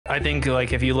I think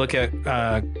like if you look at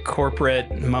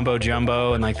corporate mumbo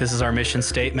jumbo and like this is our mission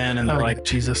statement and they're like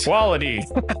Jesus, quality,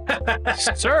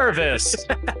 service,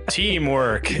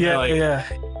 teamwork. Yeah, like, yeah.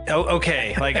 Oh,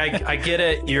 okay. Like I get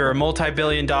it. You're a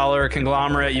multi-billion-dollar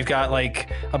conglomerate. You've got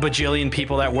like a bajillion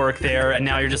people that work there, and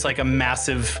now you're just like a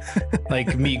massive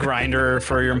like meat grinder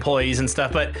for your employees and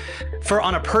stuff. But for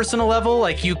on a personal level,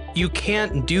 like you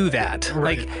can't do that.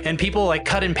 Right. Like, and people like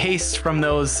cut and paste from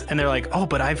those, and they're like, oh,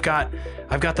 but I've got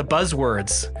the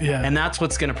buzzwords, and that's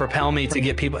what's going to propel me to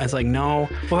get people. It's like, no,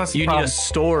 you need a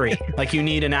story. Like you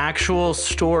need an actual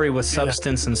story with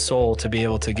substance and soul to be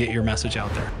able to get your message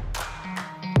out there.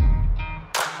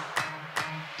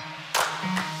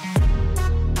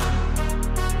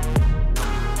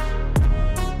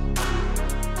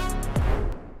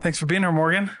 Thanks for being here,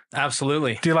 Morgan.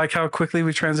 Absolutely. Do you like how quickly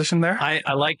we transitioned there?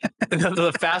 I like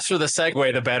the faster the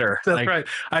segue, the better. That's right.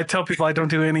 I tell people I don't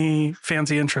do any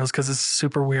fancy intros because it's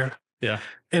super weird. Yeah.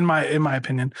 In my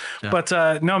opinion. Yeah.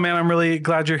 But no, man, I'm really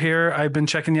glad you're here. I've been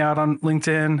checking you out on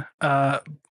LinkedIn.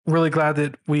 Really glad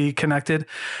that we connected.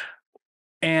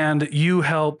 And you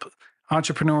help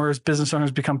entrepreneurs, business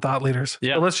owners become thought leaders.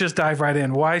 Yeah. So let's just dive right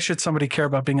in. Why should somebody care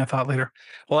about being a thought leader?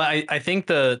 Well, I think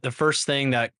the first thing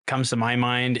that comes to my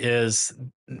mind is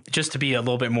just to be a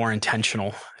little bit more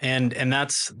intentional. And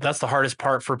that's the hardest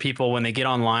part for people when they get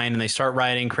online and they start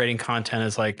writing, creating content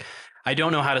is like, I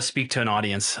don't know how to speak to an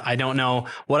audience. I don't know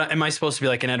am I supposed to be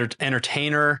like an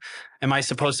entertainer? Am I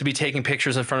supposed to be taking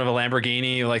pictures in front of a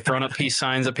Lamborghini, like throwing up peace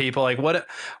signs at people? Like what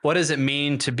does it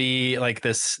mean to be like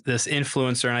this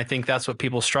influencer? And I think that's what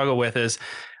people struggle with is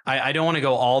I don't want to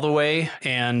go all the way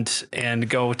and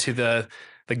go to the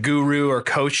guru or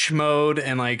coach mode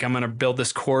and like I'm going to build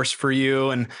this course for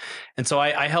you and so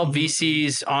I help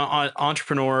VCs,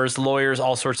 entrepreneurs, lawyers,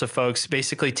 all sorts of folks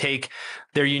basically take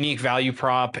their unique value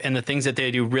prop and the things that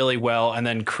they do really well and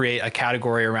then create a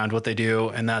category around what they do,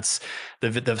 and that's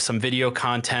some video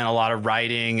content, a lot of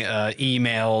writing,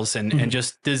 emails, and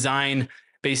just design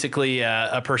basically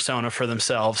a persona for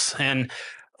themselves. And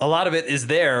a lot of it is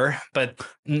there, but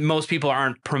most people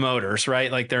aren't promoters,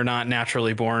 right? Like they're not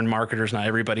naturally born marketers. Not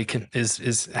everybody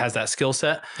has that skill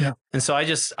set. Yeah. And so I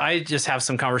just have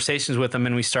some conversations with them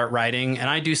and we start writing, and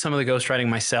I do some of the ghostwriting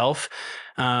myself.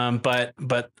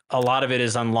 But a lot of it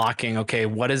is unlocking, okay,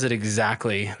 what is it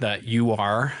exactly that you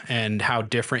are and how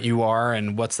different you are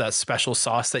and what's that special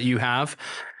sauce that you have?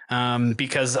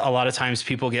 Because a lot of times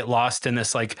people get lost in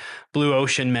this like blue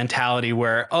ocean mentality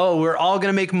where, oh, we're all going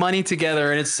to make money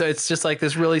together. And it's just like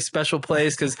this really special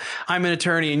place because I'm an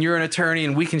attorney and you're an attorney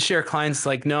and we can share clients.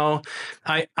 Like, no,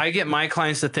 I get my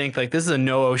clients to think like this is a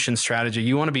no ocean strategy.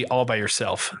 You want to be all by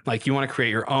yourself. Like you want to create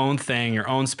your own thing, your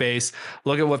own space,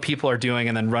 look at what people are doing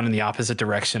and then run in the opposite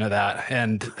direction of that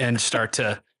and start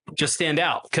to just stand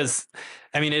out. Because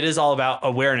I mean, it is all about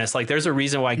awareness. Like there's a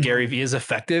reason why Gary Vee is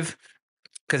effective.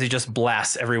 Because he just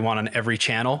blasts everyone on every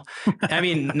channel. I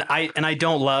mean, I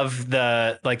don't love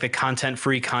the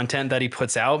free content that he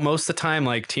puts out most of the time.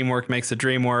 Like teamwork makes the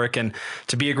dream work, and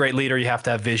to be a great leader, you have to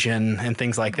have vision and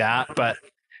things like that. But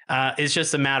it's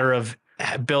just a matter of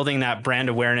building that brand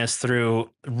awareness through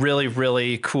really,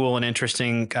 really cool and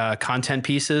interesting content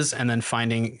pieces, and then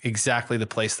finding exactly the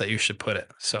place that you should put it.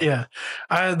 So yeah,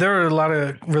 there are a lot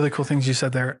of really cool things you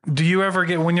said there. Do you ever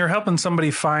get, when you're helping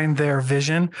somebody find their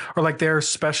vision or like their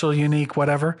special, unique,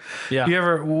 whatever? Yeah.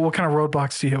 What kind of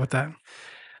roadblocks do you hit with that?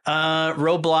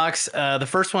 Roadblocks. The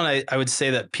first one I would say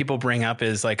that people bring up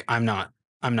is like, I'm not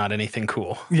anything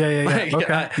cool. Yeah. Like,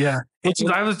 okay. Yeah.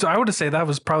 I would say that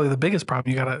was probably the biggest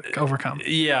problem you got to overcome.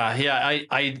 Yeah.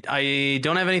 I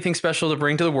don't have anything special to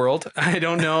bring to the world. I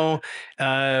don't know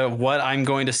what I'm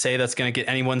going to say that's going to get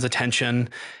anyone's attention.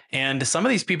 And some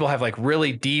of these people have like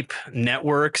really deep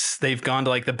networks. They've gone to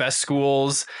like the best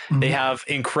schools. Mm-hmm. They have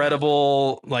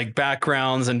incredible like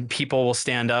backgrounds, and people will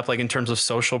stand up like in terms of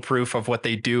social proof of what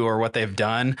they do or what they've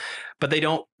done. But they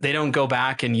don't go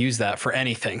back and use that for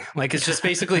anything. Like it's just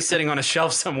basically sitting on a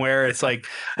shelf somewhere. It's like,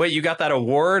 wait, you got that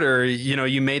award, or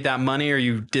you made that money, or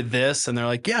you did this, and they're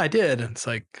like, yeah, I did. It's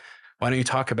like, why don't you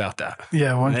talk about that?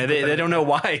 Yeah, they don't know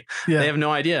why. Yeah. They have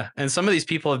no idea. And some of these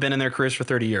people have been in their careers for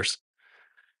 30 years.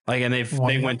 Like, and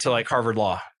they went to like Harvard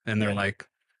Law, and they're like,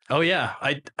 oh yeah,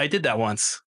 I did that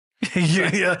once.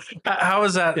 Yeah. How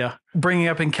is that? Yeah. Bringing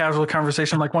up in casual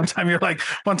conversation? Like one time you're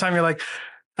like,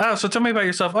 oh, so tell me about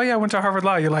yourself. Oh yeah, I went to Harvard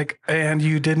Law. You're like, and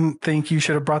you didn't think you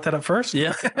should have brought that up first?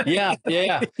 Yeah.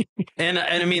 And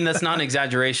I mean, that's not an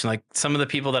exaggeration. Like some of the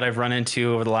people that I've run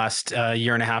into over the last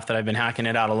year and a half that I've been hacking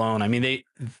it out alone. I mean,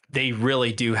 they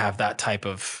really do have that type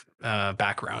of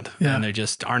background, Yeah. and they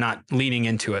just are not leaning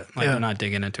into it. Like they're not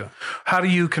digging into it. How do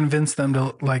you convince them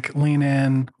to like lean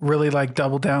in, really like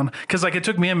double down? Because like it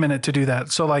took me a minute to do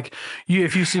that. So like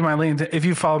if you see my LinkedIn, if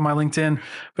you follow my LinkedIn,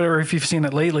 or if you've seen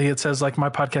it lately, it says like my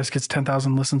podcast gets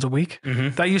 10,000 listens a week.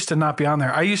 Mm-hmm. That used to not be on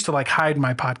there. I used to like hide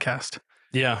my podcast.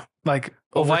 Yeah. Like,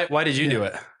 well, why did you do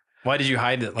it? Why did you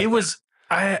hide it? Like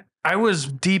I was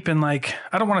deep in like,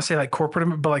 I don't want to say like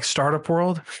corporate, but like startup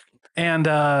world. And,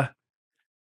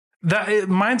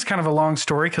 mine's kind of a long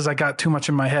story because I got too much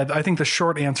in my head. I think the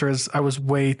short answer is I was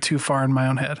way too far in my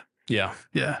own head. Yeah.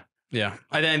 Yeah. Yeah.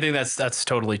 I think that's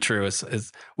totally true.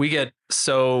 Is we get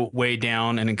so weighed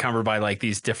down and encumbered by like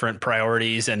these different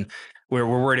priorities, and we're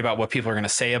worried about what people are going to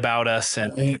say about us.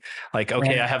 And like,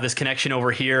 okay, I have this connection over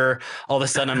here. All of a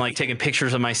sudden I'm like taking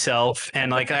pictures of myself,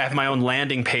 and like I have my own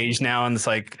landing page now. And it's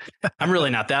like, I'm really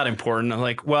not that important. I'm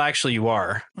like, well, actually you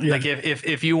are. Yeah. Like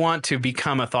if you want to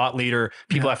become a thought leader,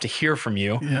 people have to hear from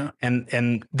you. Yeah.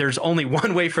 And there's only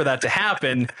one way for that to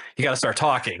happen. You got to start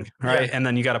talking. Right. Yeah. And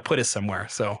then you got to put it somewhere.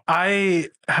 So I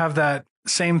have that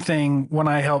same thing when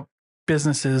I help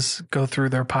businesses go through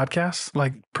their podcasts,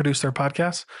 like produce their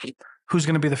podcasts. Who's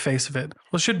going to be the face of it?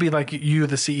 Well, it should be like you,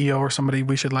 the CEO or somebody.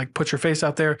 We should like put your face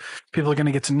out there. People are going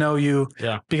to get to know you.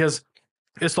 Yeah. Because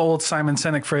it's the old Simon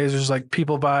Sinek phrase. There's like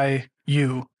people buy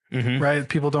you, right?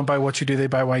 People don't buy what you do. They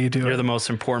buy why you do it. You're the most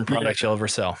important product you'll ever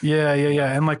sell. Yeah.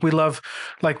 And like we love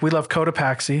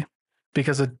Cotopaxi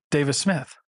because of Davis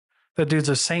Smith. That dude's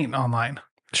a saint online.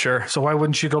 Sure. So why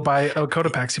wouldn't you go buy a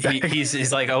Cotopaxi bag?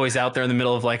 He's like always out there in the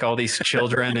middle of like all these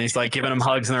children, and he's like giving them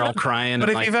hugs, and they're all crying. But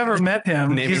if you've ever met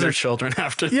him, naming their children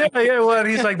after. Yeah. Well,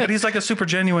 he's like a super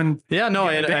genuine. Yeah. No.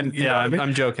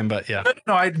 I'm joking, but yeah.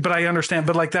 No. I understand.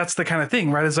 But like that's the kind of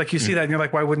thing, right? It's like you see that, and you're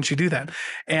like, why wouldn't you do that?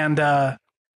 And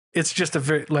it's just a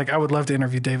very like I would love to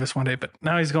interview Davis one day, but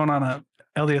now he's going on a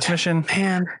LDS mission,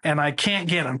 man, and I can't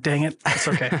get him. Dang it! It's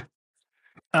okay.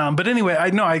 But anyway,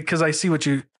 I know because I see what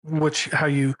you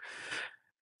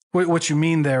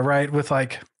mean there, right? With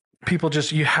like people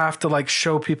just, you have to like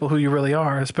show people who you really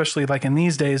are, especially like in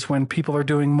these days when people are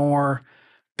doing more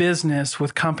business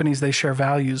with companies they share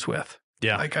values with.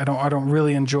 Yeah. Like I don't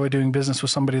really enjoy doing business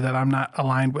with somebody that I'm not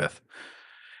aligned with.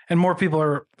 And more people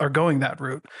are going that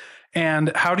route.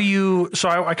 And how do you, so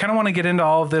I kind of want to get into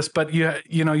all of this, but you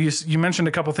mentioned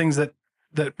a couple things that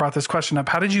brought this question up.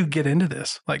 How did you get into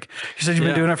this? Like you said, you've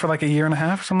been doing it for like a year and a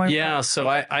half or something like that? Yeah. So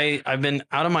I've been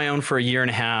out on my own for a year and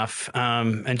a half.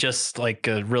 And just like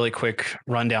a really quick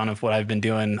rundown of what I've been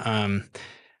doing.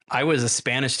 I was a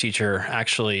Spanish teacher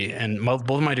actually, and both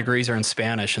of my degrees are in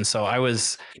Spanish. And so I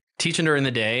was teaching during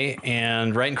the day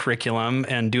and writing curriculum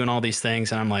and doing all these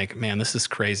things. And I'm like, man, this is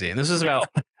crazy. And this is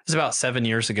about 7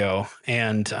 years ago.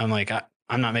 And I'm like,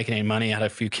 I'm not making any money. I had a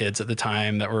few kids at the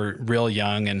time that were real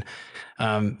young, and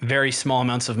very small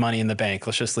amounts of money in the bank.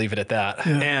 Let's just leave it at that.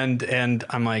 Yeah. And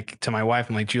I'm like, to my wife,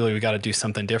 I'm like, Julie, we got to do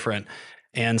something different.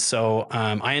 And so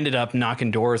I ended up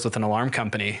knocking doors with an alarm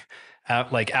company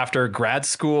like after grad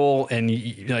school, and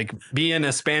like being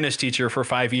a Spanish teacher for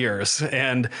 5 years.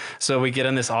 And so we get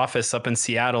in this office up in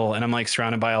Seattle, and I'm like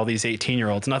surrounded by all these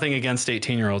 18-year-olds, nothing against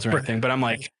 18-year-olds or anything, but I'm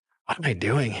like, what am I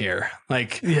doing here?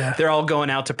 Like, they're all going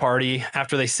out to party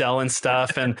after they sell and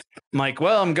stuff. And I'm like,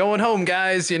 well, I'm going home,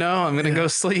 guys, I'm going to go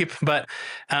sleep. But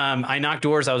I knocked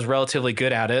doors. I was relatively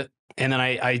good at it. And then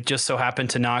I just so happened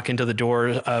to knock into the door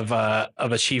of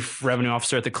a chief revenue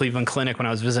officer at the Cleveland Clinic when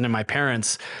I was visiting my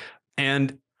parents.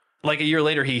 And like a year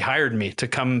later, he hired me to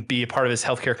come be a part of his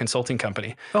healthcare consulting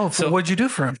company. Oh, so what'd you do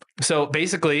for him? So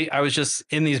basically, I was just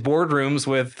in these boardrooms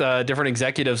with different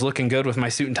executives looking good with my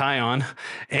suit and tie on,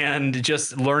 and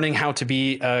just learning how to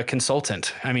be a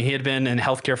consultant. I mean, he had been in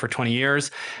healthcare for 20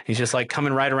 years. He's just like, come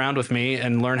and ride around with me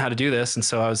and learn how to do this. And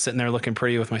so I was sitting there looking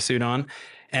pretty with my suit on.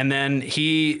 And then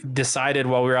he decided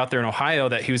while we were out there in Ohio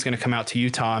that he was going to come out to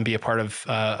Utah and be a part of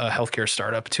a healthcare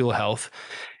startup, Tool Health.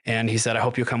 And he said, I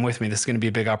hope you'll come with me. This is going to be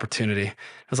a big opportunity. I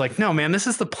was like, no, man, this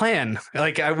is the plan.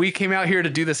 Like we came out here to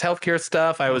do this healthcare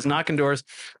stuff. I was knocking doors.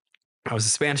 I was a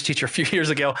Spanish teacher a few years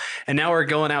ago, and now we're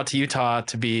going out to Utah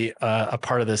to be a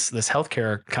part of this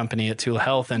healthcare company at Tool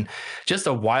Health, and just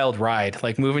a wild ride,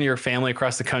 like moving your family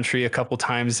across the country a couple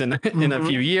times in a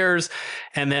few years.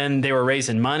 And then they were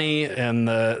raising money, and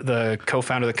the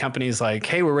co-founder of the company is like,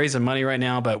 hey, we're raising money right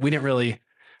now, but we didn't really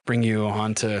bring you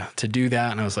on to do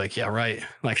that. And I was like, yeah, right.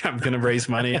 Like, I'm going to raise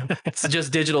money. It's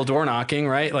just digital door knocking,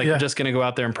 right? Like, you're just going to go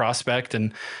out there and prospect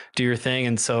and do your thing.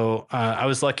 And so I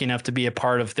was lucky enough to be a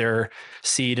part of their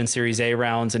seed and Series A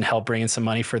rounds and help bring in some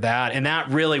money for that. And that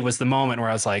really was the moment where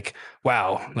I was like,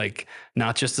 wow, like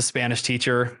not just a Spanish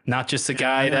teacher, not just a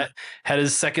guy that had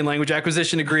his second language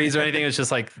acquisition degrees or anything. It's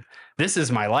just like, this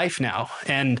is my life now.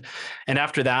 And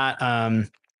after that,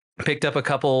 picked up a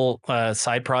couple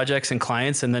side projects and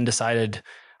clients, and then decided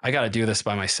I got to do this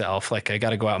by myself. Like I got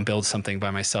to go out and build something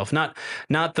by myself. Not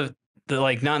the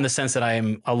like, not in the sense that I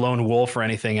am a lone wolf or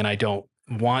anything, and I don't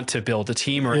want to build a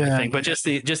team or anything, but just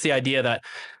the idea that,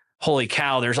 holy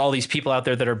cow, there's all these people out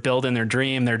there that are building their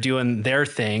dream, they're doing their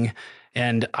thing,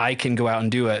 and I can go out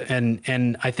and do it.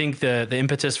 And I think the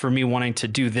impetus for me wanting to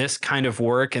do this kind of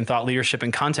work in thought leadership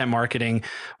and content marketing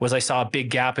was I saw a big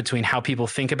gap between how people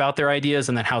think about their ideas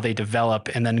and then how they develop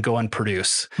and then go and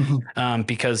produce.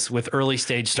 Because with early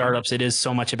stage startups, it is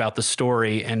so much about the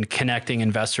story and connecting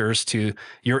investors to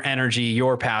your energy,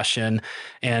 your passion,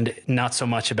 and not so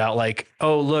much about like,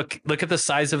 oh, look at the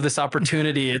size of this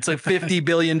opportunity. It's a $50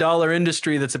 billion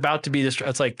industry that's about to be destroyed.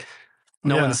 It's like,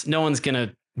 no one's going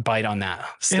to bite on that.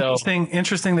 So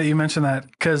interesting that you mentioned that,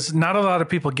 because not a lot of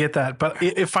people get that, but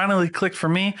it finally clicked for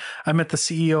me. I met the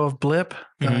CEO of Blip,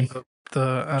 the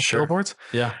billboards,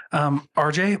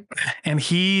 RJ, and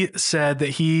he said that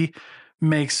he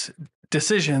makes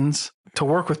decisions to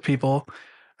work with people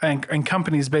and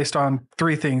companies based on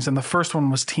three things. And the first one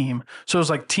was team. So it was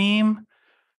like team,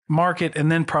 market,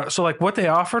 and then product. So like what they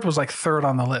offered was like third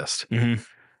on the list.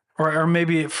 Or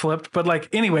maybe it flipped, but like,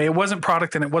 anyway, it wasn't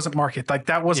product and it wasn't market. Like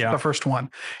that wasn't the first one.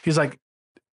 He's like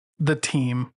the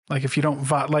team, like if you don't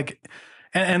like,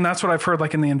 and that's what I've heard,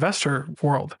 like in the investor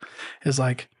world is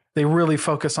like, they really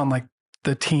focus on like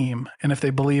the team. And if they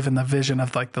believe in the vision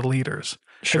of like the leaders.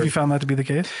 Have you found that to be the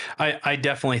case? I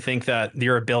definitely think that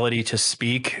your ability to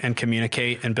speak and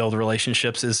communicate and build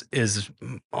relationships is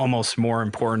almost more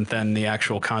important than the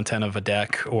actual content of a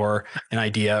deck or an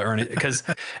idea, because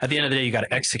at the end of the day, you got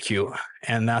to execute.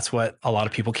 And that's what a lot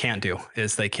of people can't do,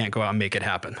 is they can't go out and make it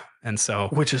happen. And so,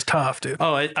 which is tough, dude.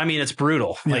 Oh, I mean, it's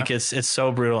brutal. Like it's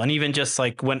so brutal. And even just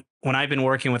like when I've been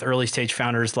working with early stage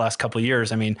founders the last couple of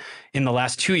years, I mean, in the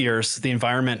last 2 years, the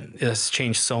environment has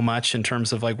changed so much in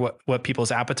terms of like what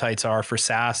people's appetites are for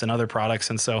SaaS and other products.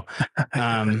 And so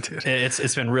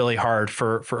it's been really hard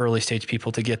for early stage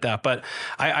people to get that. But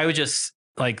I would just,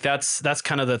 like, that's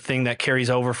kind of the thing that carries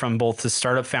over from both the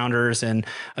startup founders and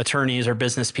attorneys or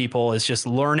business people, is just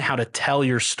learn how to tell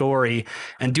your story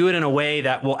and do it in a way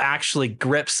that will actually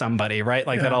grip somebody, right?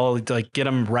 Like that'll like get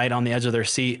them right on the edge of their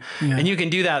seat. And you can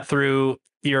do that through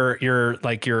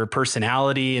your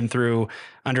personality and through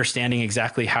understanding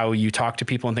exactly how you talk to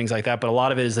people and things like that. But a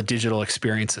lot of it is the digital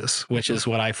experiences, which is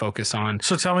what I focus on.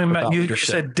 So tell me, Matt, you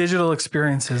said digital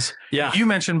experiences. Yeah. You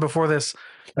mentioned before this,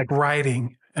 like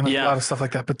writing and a lot of stuff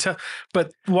like that.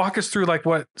 But walk us through like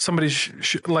what somebody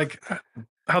like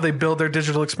how they build their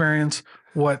digital experience,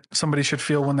 what somebody should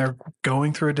feel when they're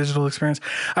going through a digital experience.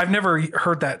 I've never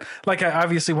heard that. Like,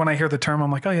 obviously when I hear the term,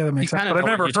 I'm like, oh yeah, that makes sense. But I've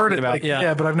never heard it about,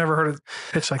 but I've never heard it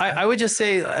pitched like that. I would just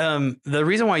say the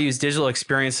reason why I use digital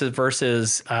experiences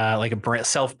versus like a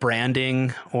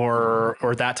self-branding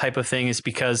or that type of thing is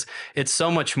because it's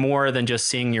so much more than just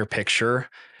seeing your picture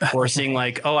or seeing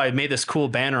like, oh, I made this cool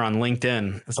banner on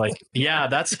LinkedIn. It's like, yeah,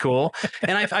 that's cool.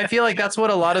 And I feel like that's what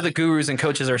a lot of the gurus and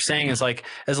coaches are saying, is like,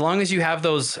 as long as you have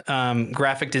those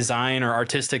graphic design or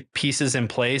artistic pieces in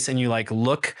place and you like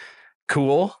look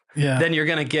cool, then you're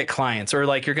going to get clients, or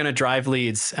like you're going to drive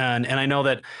leads. And I know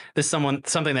that this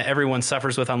something that everyone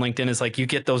suffers with on LinkedIn is like, you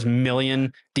get those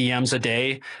million DMs a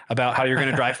day about how you're going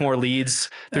to drive more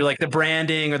leads through like the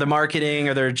branding or the marketing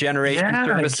or their generation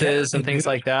services and things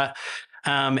like that.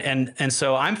 And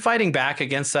so I'm fighting back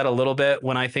against that a little bit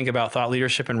when I think about thought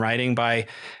leadership and writing. By,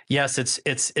 yes,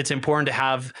 it's important to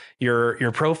have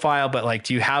your profile, but like,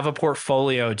 do you have a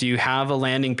portfolio? Do you have a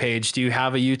landing page? Do you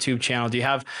have a YouTube channel? Do you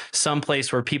have some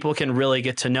place where people can really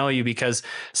get to know you? Because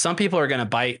some people are going to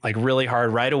bite like really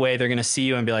hard right away. They're going to see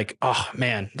you and be like, oh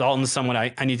man, Dalton's someone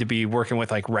I need to be working with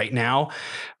like right now.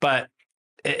 But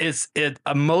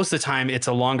most of the time it's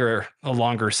a longer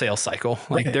sales cycle.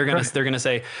 Like they're gonna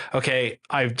say, okay,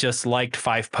 I've just liked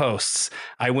 5 posts.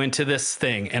 I went to this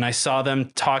thing and I saw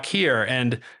them talk here.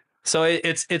 And so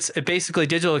it's basically,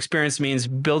 digital experience means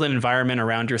build an environment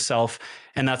around yourself.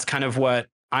 And that's kind of what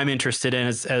I'm interested in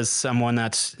as someone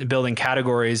that's building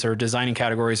categories or designing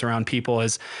categories around people.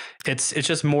 Is it's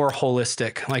just more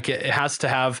holistic. Like it has to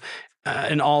have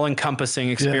an all-encompassing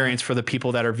experience for the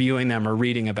people that are viewing them or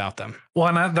reading about them.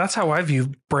 Well, and that's how I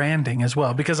view branding as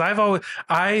well, because my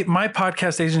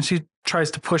podcast agency tries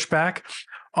to push back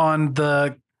on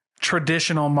the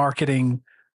traditional marketing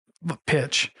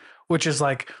pitch, which is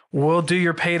like, we'll do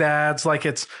your paid ads. Like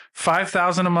it's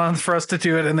 $5,000 a month for us to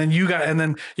do it. And then you got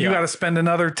to spend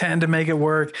another 10 to make it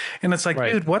work. And it's like,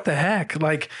 dude, what the heck?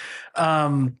 Like,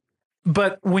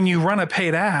 but when you run a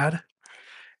paid ad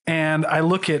and I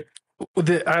look at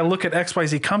I look at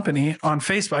XYZ company on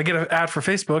Facebook. I get an ad for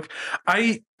Facebook.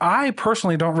 I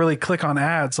personally don't really click on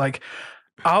ads. Like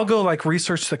I'll go like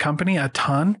research the company a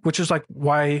ton, which is like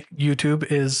why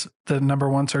YouTube is the number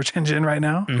one search engine right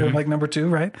now, or like number two,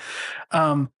 right?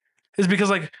 Is because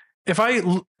like if I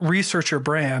research your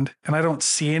brand and I don't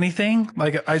see anything,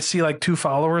 like I see like 2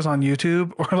 followers on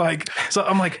YouTube or like, so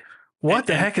I'm like, what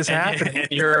the heck is happening? And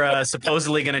you're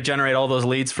supposedly going to generate all those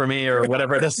leads for me or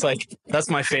whatever. That's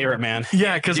my favorite, man.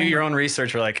 Yeah, because do your own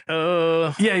research. You're like,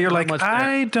 oh, yeah, you're like,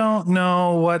 I don't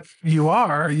know what you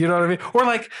are. You know what I mean? Or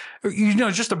like,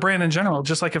 just a brand in general.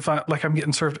 Just like if I'm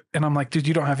getting served and I'm like, dude,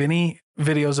 you don't have any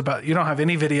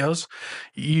videos.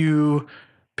 You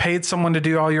paid someone to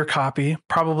do all your copy,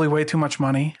 probably way too much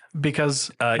money because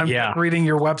I'm reading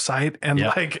your website and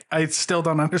like I still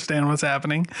don't understand what's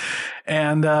happening.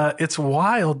 And it's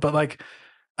wild, but like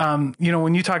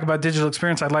when you talk about digital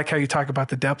experience, I like how you talk about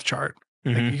the depth chart.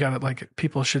 Like you got to like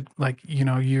people should like,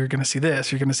 you're going to see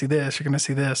this, you're going to see this, you're going to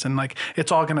see this. And like,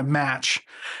 it's all going to match.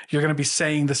 You're going to be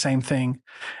saying the same thing.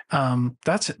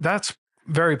 That's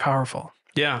very powerful.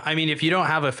 Yeah. I mean, if you don't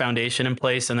have a foundation in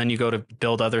place and then you go to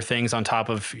build other things on top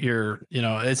of your,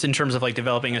 it's in terms of like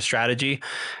developing a strategy,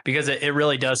 because it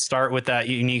really does start with that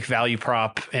unique value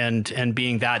prop and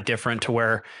being that different to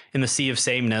where in the sea of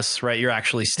sameness, right, you're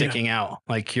actually sticking out.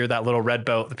 Like you're that little red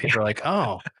boat that people are like,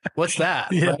 oh, what's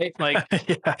that? Right? Like,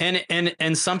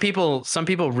 and some people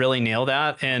really nail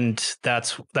that. And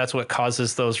that's what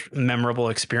causes those memorable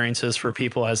experiences for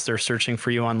people as they're searching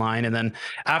for you online. And then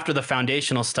after the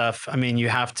foundational stuff, I mean, you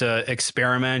have to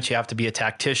experiment, you have to be a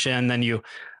tactician, then you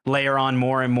layer on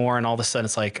more and more. And all of a sudden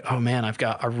it's like, oh man, I've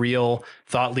got a real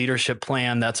thought leadership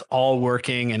plan that's all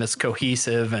working and it's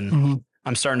cohesive. And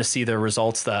I'm starting to see the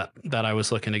results that I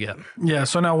was looking to get. Yeah.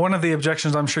 So now one of the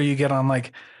objections I'm sure you get on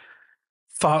like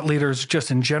thought leaders just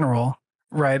in general,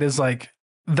 right, is like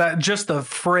that just the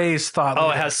phrase thought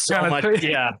leader. It has so much.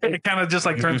 Yeah. It kind of just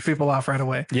like turns people off right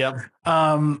away. Yep.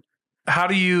 How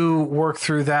do you work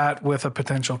through that with a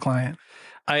potential client?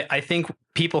 I think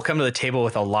people come to the table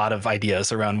with a lot of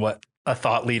ideas around what a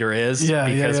thought leader is.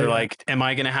 Because they're like, am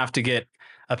I going to have to get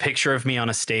a picture of me on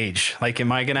a stage? Like,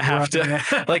 am I going to have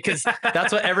to like, cause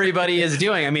that's what everybody is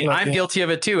doing. I mean, I'm guilty of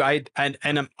it too.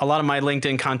 And a lot of my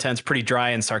LinkedIn content's pretty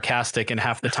dry and sarcastic. And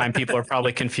half the time people are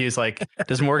probably confused. Like,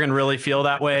 does Morgan really feel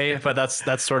that way? But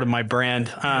that's sort of my brand.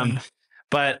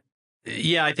 But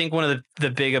yeah, I think one of the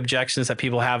big objections that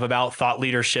people have about thought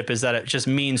leadership is that it just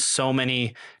means so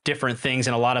many different things.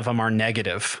 And a lot of them are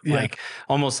negative, like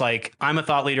almost like I'm a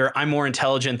thought leader. I'm more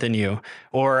intelligent than you,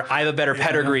 or I have a better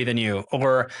pedigree than you,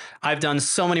 or I've done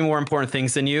so many more important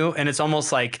things than you. And it's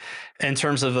almost like in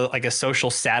terms of like a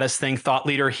social status thing, thought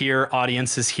leader here,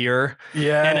 audience is here.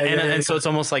 And so it's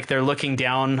almost like they're looking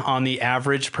down on the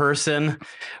average person,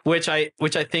 which I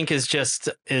think is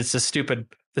a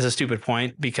stupid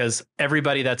point, because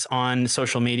everybody that's on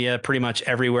social media pretty much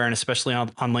everywhere, and especially on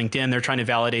LinkedIn, they're trying to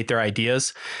validate their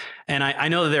ideas. And I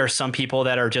know that there are some people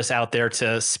that are just out there to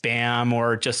spam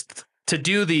or just to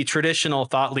do the traditional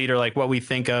thought leader, like what we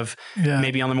think of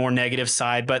maybe on the more negative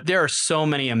side. But there are so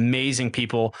many amazing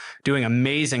people doing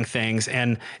amazing things.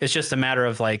 And it's just a matter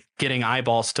of like getting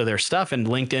eyeballs to their stuff. And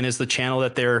LinkedIn is the channel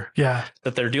that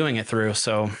they're doing it through.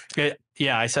 So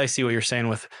I see what you're saying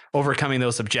with overcoming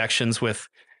those objections with,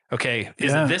 okay,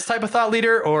 is it this type of thought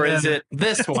leader or is it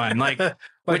this one? Like,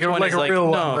 which one is like, real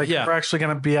one? No, we're actually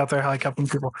going to be out there like helping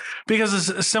people, because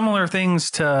it's similar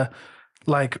things to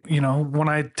like, when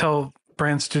I tell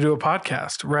brands to do a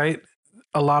podcast, right?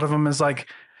 A lot of them is like,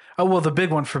 oh, well, the big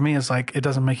one for me is like, it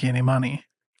doesn't make you any money.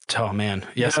 Oh man.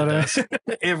 Yes, it does.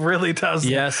 It really does.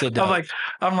 Yes, it does.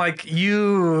 I'm like,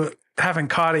 you haven't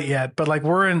caught it yet, but like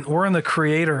we're in the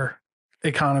creator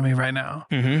economy right now.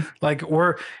 Like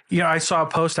I saw a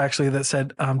post actually that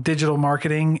said digital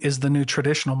marketing is the new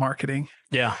traditional marketing.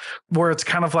 Yeah. Where it's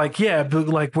kind of like, but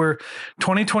like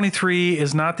 2023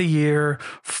 is not the year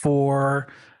for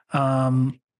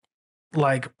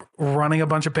like running a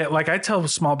bunch of like I tell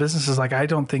small businesses, like, I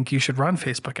don't think you should run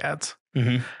Facebook ads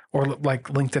or like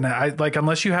LinkedIn.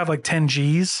 Unless you have like 10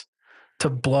 G's to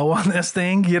blow on this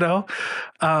thing,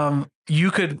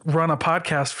 you could run a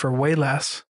podcast for way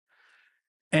less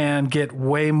and get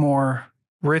way more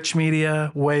rich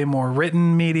media, way more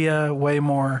written media, way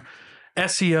more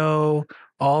SEO,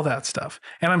 all that stuff.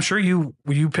 And I'm sure you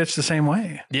pitch the same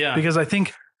way. Yeah. Because I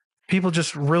think people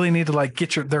just really need to like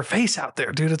get their face out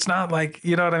there, dude. It's not like,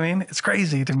 you know what I mean? It's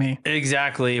crazy to me.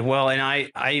 Exactly. Well, and I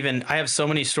have so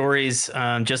many stories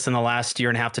just in the last year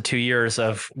and a half to 2 years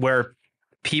of where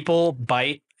people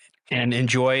bite and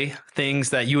enjoy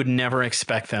things that you would never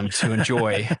expect them to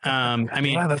enjoy. I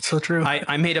mean, Yeah, that's so true.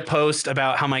 I made a post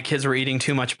about how my kids were eating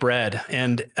too much bread.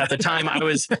 And at the time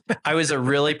I was a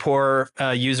really poor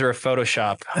user of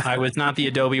Photoshop. I was not the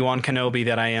Adobe Wan Kenobi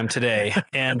that I am today.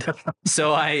 And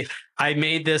so I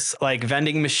made this like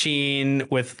vending machine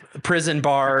with prison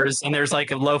bars, and there's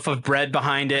like a loaf of bread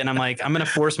behind it. And I'm like, I'm going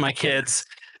to force my kids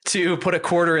to put a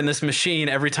quarter in this machine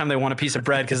every time they want a piece of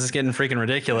bread because it's getting freaking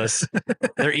ridiculous.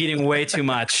 They're eating way too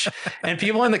much. And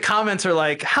people in the comments are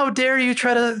like, how dare you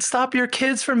try to stop your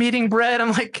kids from eating bread?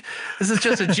 I'm like, this is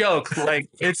just a joke. Like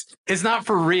it's not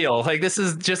for real. Like this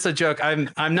is just a joke. I'm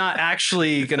not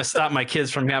actually going to stop my kids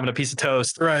from having a piece of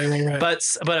toast. Right. But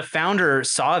a founder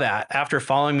saw that after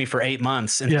following me for 8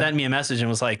 months and sent me a message and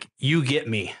was like, you get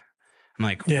me. I'm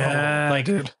like, yeah, like,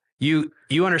 dude.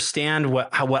 You understand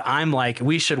what I'm like.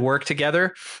 We should work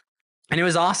together. And it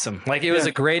was awesome. Like it was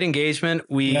a great engagement.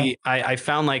 I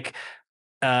found like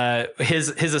his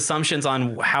assumptions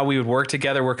on how we would work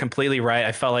together were completely right.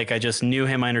 I felt like I just knew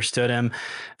him. I understood him.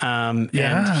 And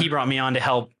he brought me on to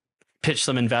help pitch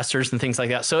some investors and things like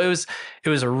that. So it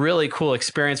was a really cool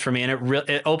experience for me. And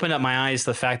it opened up my eyes to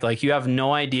the fact that like you have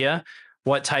no idea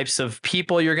what types of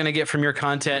people you're going to get from your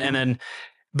content. And then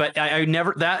but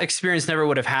that experience never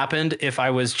would have happened if I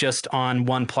was just on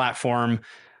one platform,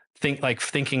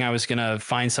 thinking I was going to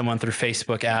find someone through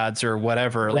Facebook ads or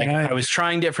whatever. Like I was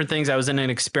trying different things. I was in an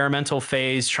experimental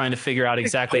phase, trying to figure out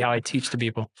exactly how I teach to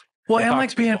people. Well,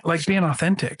 and being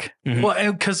authentic. Mm-hmm.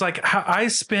 Well, because like how I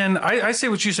say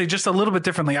what you say just a little bit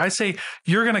differently. I say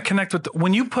you're going to connect with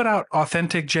when you put out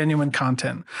authentic, genuine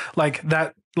content like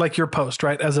that, like your post,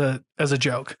 right? As a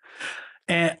joke.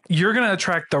 And you're going to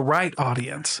attract the right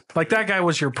audience. Like that guy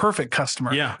was your perfect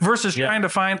customer versus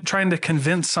trying to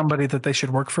convince somebody that they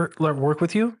should work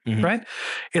with you. Mm-hmm. Right.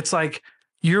 It's like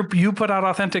you put out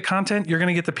authentic content. You're going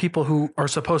to get the people who are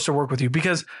supposed to work with you,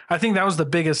 because I think that was the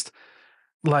biggest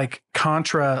like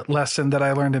contra lesson that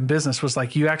I learned in business was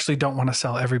like, you actually don't want to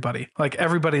sell everybody. Like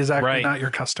everybody is actually not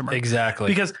your customer.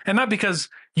 Exactly. Not because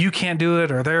you can't do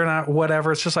it or they're not,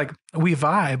 whatever. It's just like we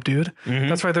vibe, dude. Mm-hmm.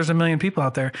 That's why there's a million people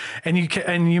out there. And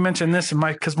you mentioned this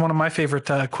because one of my favorite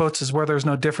quotes is where there's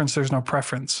no difference, there's no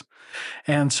preference.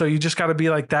 And so you just got to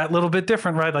be like that little bit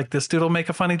different, right? Like this dude will make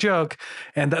a funny joke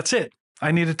and that's it. I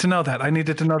needed to know that. I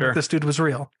needed to know that this dude was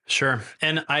real. Sure.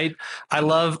 And I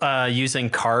love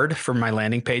using Card for my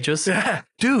landing pages. Yeah,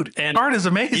 dude. And Card is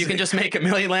amazing. You can just make 1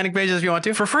 million landing pages if you want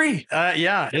to. For free.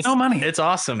 It's no money. It's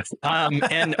awesome.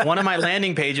 And one of my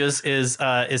landing pages is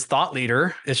Thought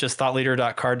Leader. It's just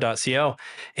thoughtleader.card.co.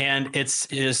 And it's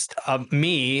just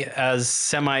me as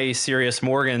semi-serious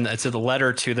Morgan. It's a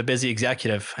letter to the busy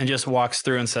executive and just walks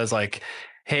through and says like,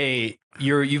 hey,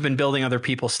 you've been building other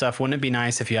people's stuff. Wouldn't it be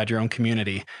nice if you had your own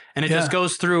community? And it just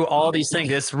goes through all these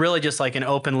things. It's really just like an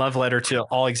open love letter to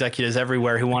all executives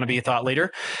everywhere who want to be a thought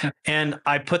leader. And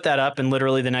I put that up, and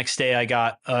literally the next day I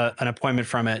got an appointment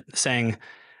from it saying,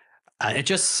 it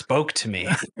just spoke to me.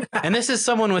 And this is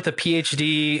someone with a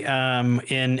PhD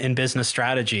in business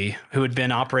strategy who had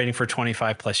been operating for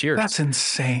 25 plus years. That's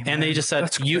insane. And they just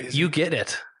said, you get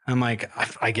it. I'm like,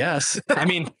 I guess. I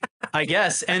mean, I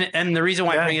guess. And the reason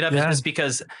why I bring it up is just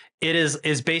because it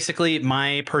is basically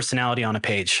my personality on a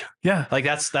page. Yeah. Like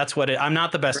that's what I'm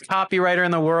not the best copywriter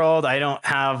in the world. I don't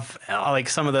have like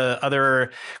some of the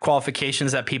other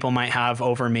qualifications that people might have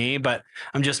over me, but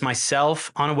I'm just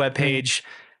myself on a web page.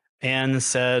 And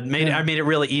I made it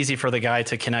really easy for the guy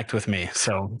to connect with me.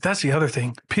 So that's the other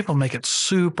thing. People make it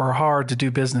super hard to do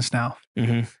business now.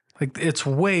 Mm-hmm. Like it's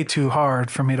way too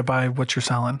hard for me to buy what you're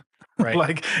selling. Right.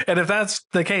 Like, and if that's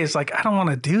the case, like, I don't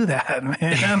want to do that,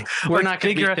 man. We're like, not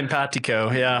going to be simpatico.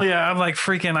 Yeah. Yeah. I'm like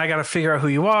freaking, I got to figure out who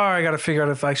you are. I got to figure out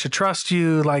if I should trust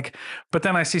you. Like, but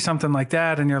then I see something like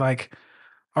that and you're like,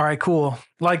 all right, cool.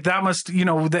 Like that must,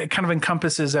 that kind of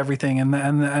encompasses everything.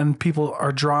 And people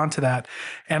are drawn to that.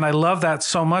 And I love that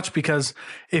so much because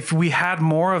if we had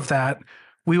more of that,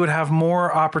 we would have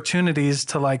more opportunities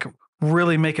to like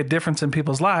really make a difference in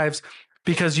people's lives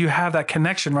because you have that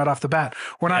connection right off the bat.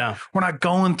 We're not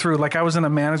going through, like I was in a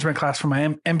management class for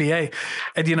my MBA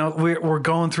and, we're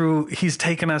going through, he's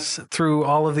taken us through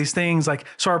all of these things. Like,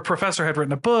 so our professor had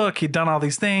written a book, he'd done all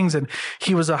these things and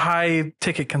he was a high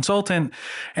ticket consultant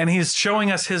and he's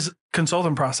showing us his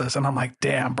consulting process. And I'm like,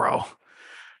 damn, bro.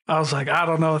 I was like, I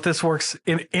don't know if this works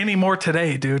anymore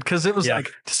today, dude. Cause it was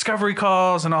like discovery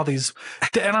calls and all these,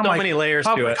 and I'm so like, many layers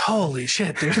to it. Holy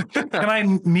shit, dude. Can I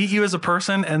meet you as a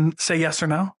person and say yes or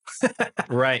no?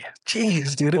 Right.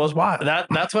 Jeez, dude. It was wild.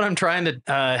 That's what I'm trying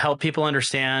to help people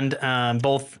understand,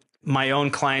 both my own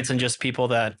clients and just people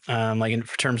that like in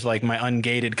terms of like my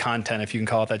ungated content, if you can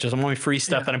call it that, just only free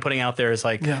stuff that I'm putting out there is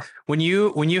like when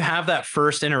you have that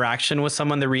first interaction with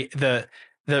someone, the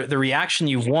reaction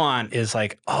you want is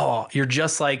like, oh, you're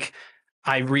just like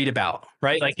I read about,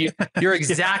 right? Like you're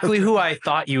exactly who I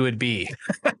thought you would be.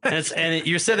 And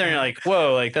you sit there and you're like,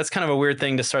 whoa, like that's kind of a weird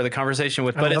thing to start the conversation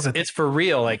with, but it's for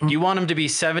real. Like you want them to be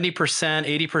 70%,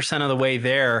 80% of the way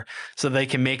there so they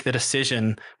can make the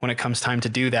decision when it comes time to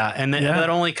do that. And that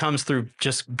only comes through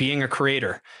just being a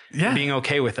creator, being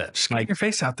okay with it. Just like your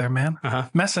face out there, man,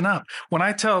 messing up. When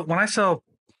I sell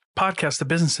podcasts to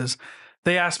businesses,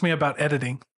 they ask me about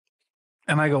editing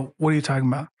and I go, what are you talking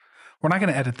about? We're not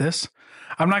going to edit this.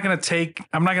 I'm not going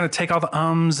to take all the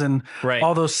ums and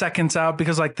all those seconds out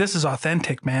because like, this is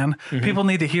authentic, man. People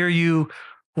need to hear you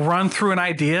run through an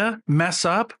idea, mess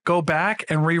up, go back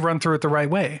and rerun through it the right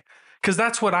way. Cause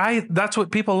that's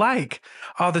what people like.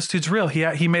 Oh, this dude's real.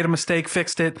 He made a mistake,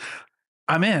 fixed it.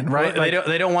 I'm in, right? Well,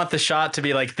 they don't want the shot to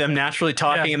be like them naturally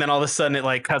talking and then all of a sudden it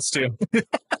like cuts to.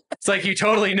 It's like you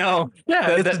totally know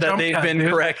that they've been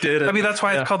corrected. I mean, that's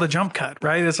why it's called a jump cut,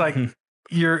 right? It's like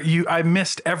I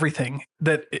missed everything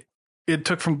that it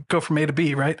took go from A to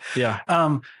B, right? Yeah.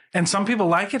 And some people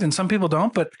like it and some people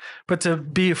don't, but to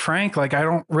be frank, like I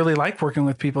don't really like working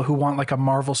with people who want like a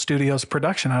Marvel Studios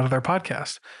production out of their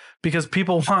podcast because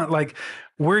people want like,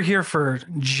 we're here for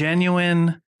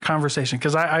genuine conversation.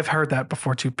 Cause I've heard that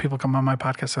before too. People come on my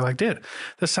podcast. They're like, dude,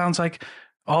 this sounds like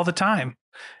all the time.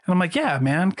 And I'm like, yeah,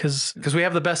 man, because we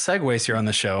have the best segues here on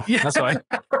the show. Yeah.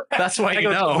 That's why you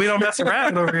know we don't mess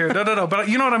around over here. No. But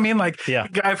you know what I mean? Like,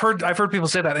 I've heard people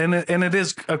say that, and it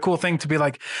is a cool thing to be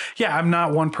like, yeah, I'm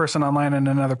not one person online and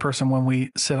another person when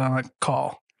we sit on a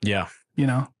call. Yeah, you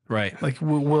know, right? Like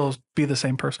we'll be the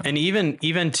same person. And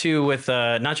even too with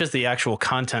not just the actual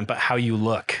content, but how you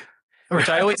look. Which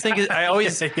I always think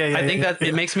that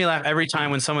it makes me laugh every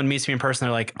time when someone meets me in person.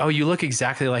 They're like, "Oh, you look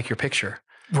exactly like your picture."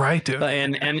 Right, dude.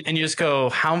 And you just go,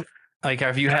 how, like,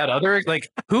 have you had other, like,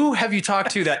 who have you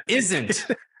talked to that isn't,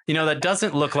 that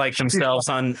doesn't look like themselves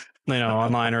on,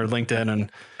 online or LinkedIn? And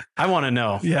I want to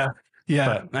know. Yeah.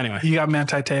 Yeah. But anyway. You got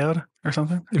Manti-Teo'd or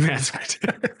something?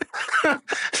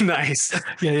 Nice.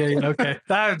 Yeah. Okay.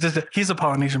 He's a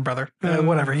Polynesian brother.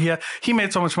 Whatever. He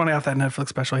made so much money off that Netflix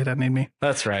special. He doesn't need me.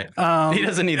 That's right. He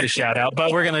doesn't need the shout out,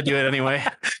 but we're going to do it anyway.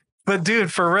 But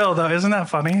dude, for real though, isn't that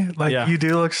funny? Like you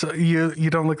do look, you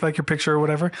don't look like your picture or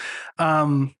whatever.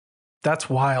 That's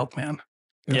wild, man.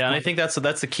 Yeah. And I think that's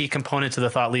the key component to the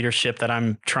thought leadership that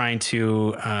I'm trying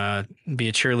to be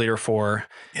a cheerleader for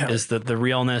is the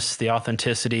realness, the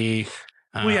authenticity,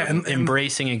 and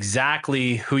embracing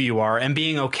exactly who you are and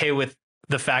being okay with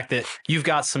the fact that you've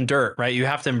got some dirt, right? You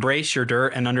have to embrace your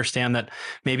dirt and understand that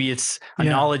maybe it's a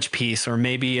knowledge piece, or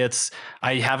maybe it's,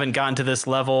 I haven't gotten to this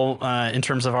level in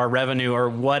terms of our revenue or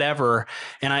whatever.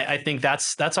 And I think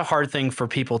that's a hard thing for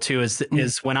people too,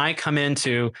 is when I come in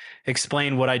to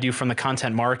explain what I do from the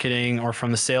content marketing or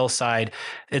from the sales side,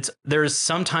 there's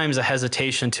sometimes a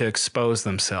hesitation to expose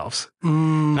themselves.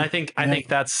 And I think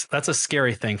that's a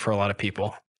scary thing for a lot of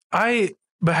people. But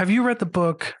have you read the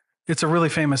book? It's a really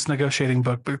famous negotiating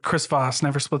book, but Chris Voss,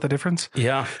 Never Split the Difference.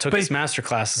 Yeah. Took his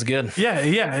masterclass. It's good. Yeah.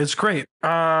 It's great.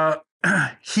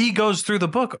 He goes through the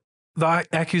book, the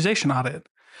accusation audit,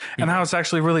 and how it's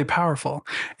actually really powerful.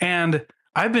 And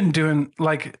I've been doing,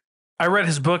 like, I read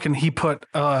his book and he put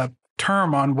a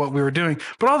term on what we were doing,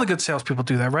 but all the good salespeople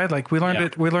do that, right? Like we learned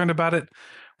it. We learned about it.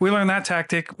 We learned that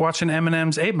tactic watching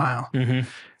Eminem's 8 Mile. It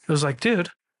was like, dude,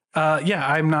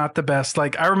 I'm not the best.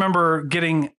 Like I remember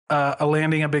getting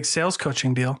landing a big sales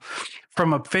coaching deal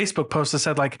from a Facebook post that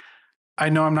said like, I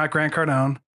know I'm not Grant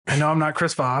Cardone. I know I'm not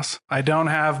Chris Voss. I don't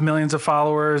have millions of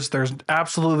followers. There's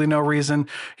absolutely no reason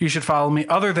you should follow me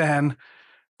other than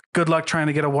good luck trying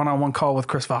to get a one-on-one call with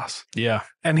Chris Voss. Yeah.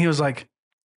 And he was like,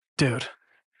 dude,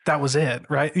 that was it.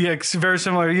 Right. Yeah. It's very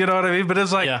similar. You know what I mean? But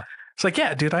it's like, it's like,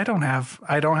 yeah, dude, I don't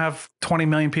have 20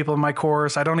 million people in my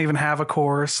course. I don't even have a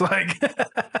course. Like,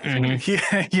 and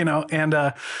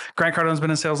Grant Cardone's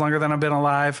been in sales longer than I've been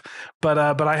alive, but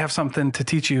I have something to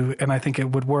teach you and I think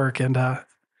it would work. And,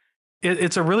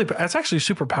 it's actually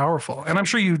super powerful. And I'm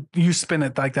sure you spin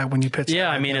it like that when you pitch.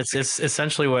 Yeah. I mean, it's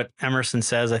essentially what Emerson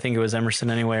says. I think it was Emerson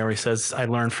anyway, where he says, I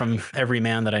learn from every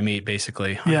man that I meet,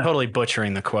 basically. I'm totally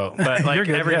butchering the quote, but like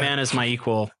every man is my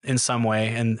equal in some way.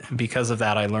 And because of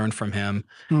that, I learned from him.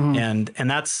 And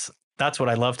that's what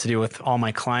I love to do with all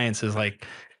my clients is like,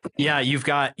 you've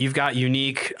got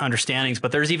unique understandings,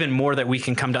 but there's even more that we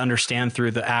can come to understand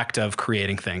through the act of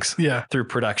creating things, through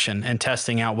production and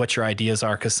testing out what your ideas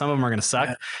are. Cause some of them are going to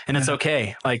suck and it's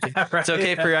okay. Like it's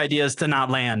okay for your ideas to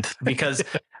not land because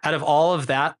out of all of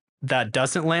that that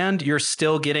doesn't land, you're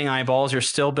still getting eyeballs. You're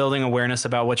still building awareness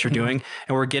about what you're doing.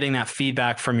 And we're getting that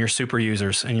feedback from your super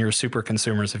users and your super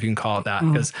consumers, if you can call it that,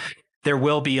 because there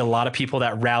will be a lot of people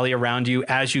that rally around you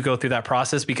as you go through that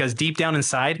process, because deep down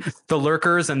inside, the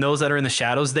lurkers and those that are in the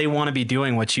shadows, they want to be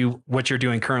doing what you're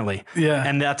doing currently. Yeah.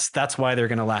 And that's why they're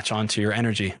going to latch on to your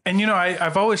energy. And,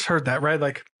 I've always heard that, right?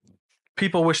 Like,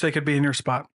 people wish they could be in your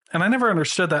spot. And I never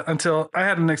understood that until I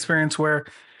had an experience where,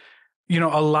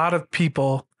 a lot of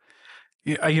people,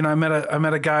 I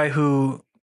met a guy who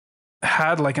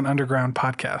had like an underground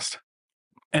podcast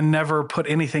and never put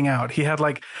anything out. He had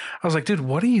I was like, dude,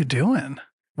 what are you doing?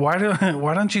 Why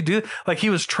don't you do, like, he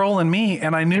was trolling me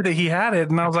and I knew that he had it.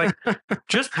 And I was like,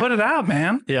 just put it out,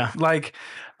 man. Yeah. Like,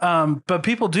 but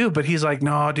people do, but he's like,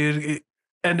 no, dude.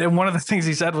 And one of the things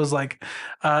he said was like,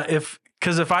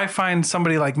 because if I find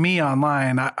somebody like me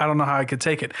online, I don't know how I could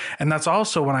take it. And that's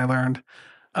also when I learned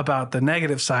about the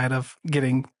negative side of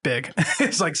getting big.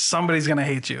 It's like, somebody's going to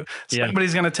hate you.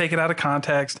 Somebody's going to take it out of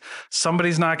context.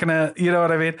 Somebody's not going to, you know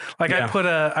what I mean? Like, I put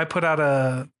out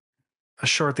a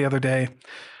short the other day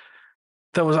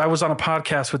I was on a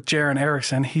podcast with Jaron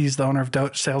Erickson. He's the owner of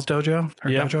Sales Dojo or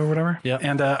Dojo or whatever. Yeah.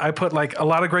 And I put like a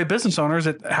lot of great business owners.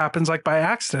 It happens like by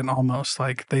accident almost.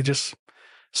 Like, they just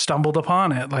stumbled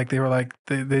upon it. Like, they were like,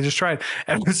 they just tried.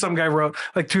 And some guy wrote,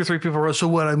 like 2 or 3 people wrote, so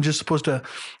what, I'm just supposed to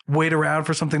wait around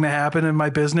for something to happen in my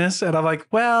business? And I'm like,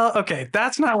 well, okay,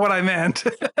 that's not what I meant.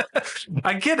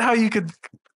 I get how you could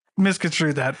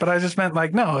misconstrue that, but I just meant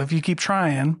like, no, if you keep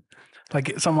trying, like,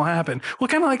 something will happen. Well,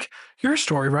 kind of like your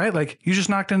story, right? Like, you just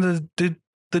knocked into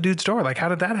the dude's door. Like, how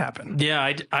did that happen?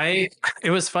 Yeah, it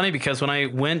was funny because when I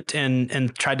went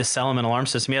and tried to sell him an alarm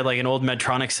system, he had like an old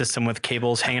Medtronic system with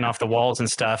cables hanging off the walls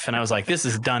and stuff. And I was like, this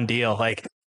is a done deal. Like,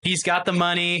 he's got the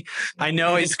money. I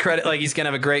know he's going to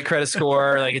have a great credit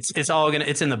score. Like,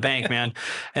 it's in the bank, man.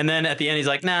 And then at the end, he's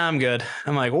like, nah, I'm good.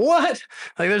 I'm like, what?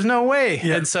 Like, there's no way.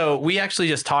 Yeah. And so we actually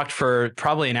just talked for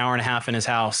probably an hour and a half in his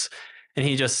house, and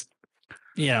he just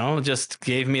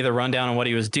gave me the rundown on what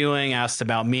he was doing, asked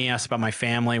about me, asked about my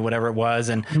family, whatever it was.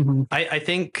 And I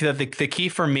think that the key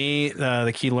for me,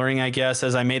 the key learning, I guess,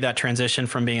 as I made that transition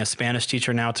from being a Spanish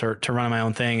teacher now to running my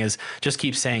own thing, is just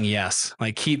keep saying yes.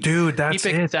 Like, keep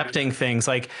accepting things,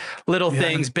 like little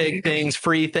things, big things,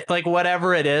 free like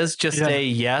whatever it is, just say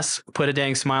yes, put a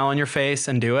dang smile on your face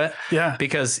and do it. Yeah.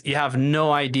 Because you have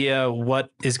no idea what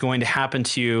is going to happen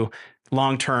to you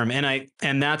long term.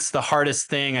 And that's the hardest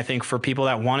thing, I think, for people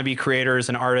that want to be creators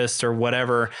and artists or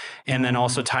whatever. And then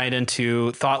also tie it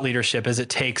into thought leadership, is it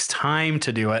takes time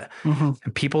to do it.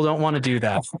 And people don't want to do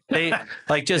that. They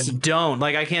don't.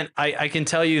 Like, I can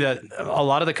tell you that a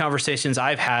lot of the conversations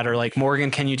I've had are like,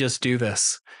 Morgan, can you just do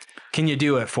this? Can you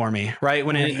do it for me? Right.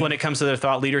 When it comes to their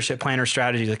thought leadership plan or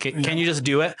strategy, like, can you just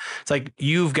do it? It's like,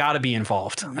 you've got to be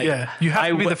involved. Like, you have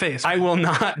to be the face. I will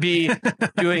not be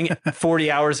doing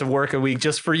 40 hours of work a week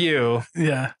just for you.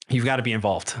 Yeah. You've got to be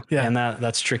involved. Yeah. And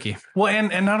that's tricky. Well,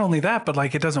 and not only that, but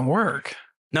like, it doesn't work.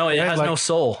 No, it has no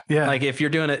soul. Yeah. Like, if you're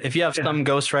doing it, if you have some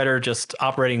ghostwriter just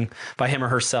operating by him or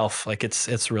herself, like,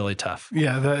 it's really tough.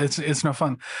 Yeah. It's no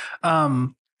fun.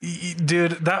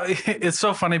 Dude, it's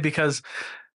so funny because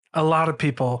a lot of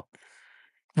people,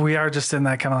 we are just in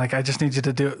that kind of like, I just need you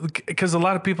to do it. Because a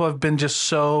lot of people have been just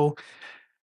so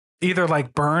either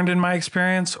like burned, in my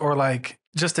experience, or like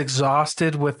just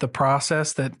exhausted with the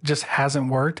process that just hasn't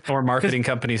worked. Or marketing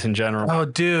companies in general. Oh,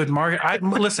 dude,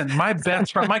 listen, my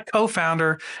best friend, my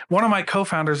co-founder, one of my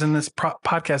co-founders in this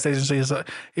podcast agency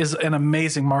is an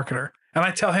amazing marketer. And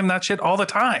I tell him that shit all the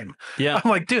time. Yeah. I'm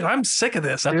like, dude, I'm sick of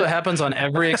this. That's what happens on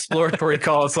every exploratory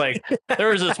call. It's like, there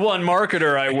was this one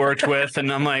marketer I worked with, and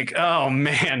I'm like, oh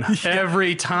man,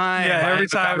 every time I have a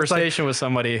conversation with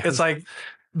somebody, it's like,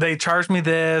 they charged me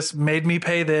this, made me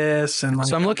pay this. And like,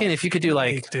 so I'm looking, if you could do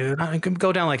like, dude, I can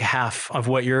go down like half of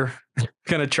what you're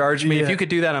going to charge me. If you could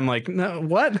do that, I'm like, no,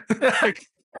 what?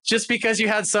 Just because you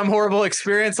had some horrible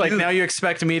experience, like, now you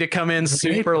expect me to come in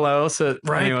super low. So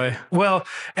anyway. Well,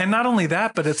 and not only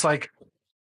that, but it's like,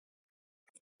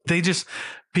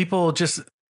 people just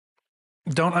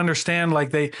don't understand.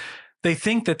 Like, they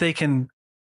think that they can,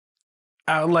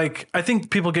 like, I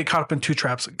think people get caught up in 2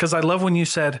 traps, because I love when you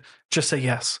said, just say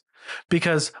yes,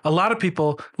 because a lot of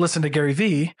people listen to Gary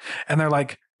Vee and they're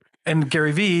like, and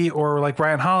Gary Vee or like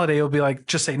Ryan Holiday will be like,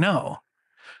 just say no.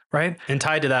 Right. And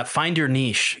tied to that, find your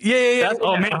niche. Yeah.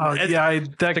 Oh man.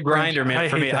 That's a grinder, man.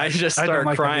 For me, I just start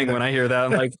crying when I hear that.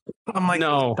 I'm like,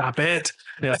 no, stop it.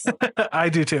 Yeah. I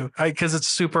do too. Cause it's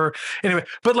super, anyway,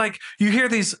 but like, you hear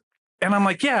these And I'm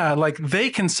like, yeah, like they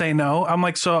can say no. I'm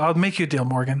like, so I'll make you a deal,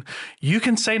 Morgan. You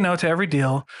can say no to every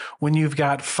deal when you've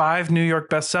got 5 New York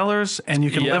bestsellers and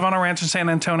you can live on a ranch in San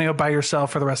Antonio by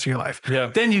yourself for the rest of your life. Yeah.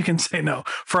 Then you can say no.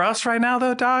 For us right now,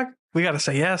 though, dog, we got to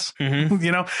say yes.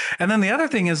 You know. And then the other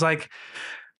thing is like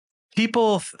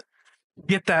people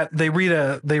get that they read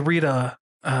a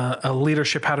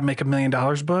leadership how to make $1 million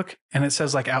book and it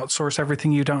says like outsource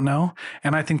everything you don't know,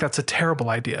 and I think that's a terrible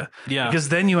idea, because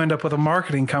then you end up with a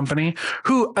marketing company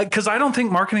who, because I don't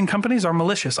think marketing companies are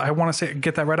malicious. I want to say,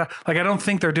 get that right out. Like, I don't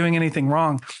think they're doing anything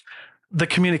wrong. The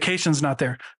communication's not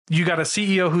there. You got a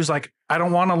CEO who's like, I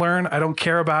don't want to learn, I don't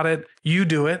care about it, you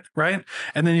do it, right?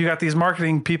 And then you got these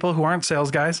marketing people who aren't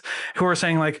sales guys who are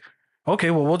saying like,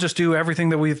 okay, well, we'll just do everything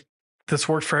that's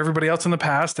worked for everybody else in the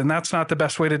past, and that's not the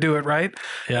best way to do it, right?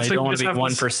 Yeah, so you don't want to be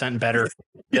 1% better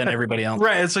than everybody else.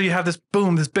 Right. And so you have this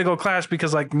big old clash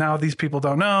because like now these people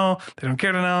don't know, they don't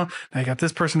care to know. Now you got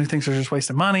this person who thinks they're just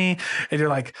wasting money. And you're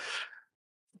like,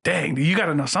 dang, you got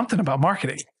to know something about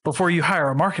marketing before you hire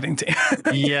a marketing team.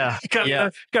 Yeah.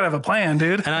 You gotta have a plan,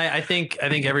 dude. And I think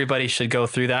everybody should go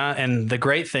through that. And the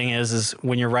great thing is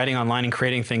when you're writing online and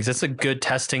creating things, it's a good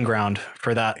testing ground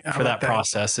for that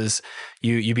process. Is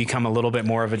you become a little bit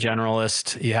more of a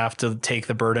generalist. You have to take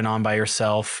the burden on by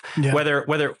yourself,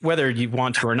 whether you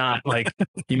want to or not. Like,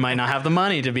 you might not have the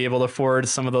money to be able to afford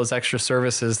some of those extra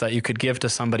services that you could give to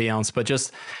somebody else, but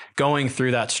just going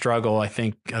through that struggle, I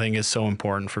think is so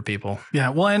important for people. Yeah.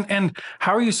 Well, and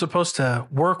how are you supposed to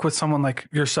work with someone like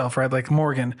yourself, right? Like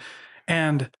Morgan,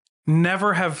 and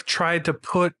never have tried to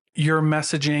put your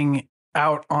messaging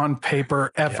out on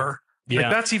paper ever. Yeah.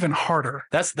 Like, that's even harder.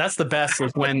 That's the best,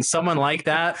 is when someone like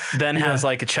that then has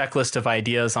like a checklist of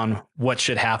ideas on what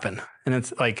should happen. And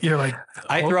it's like, you're like,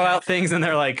 I throw out things and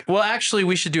they're like, well, actually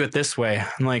we should do it this way.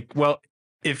 I'm like, well,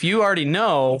 if you already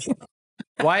know,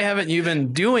 why haven't you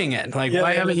been doing it? Like,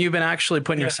 why haven't you been actually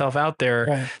putting yourself out there?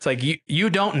 Right. It's like, you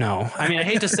don't know. I mean, I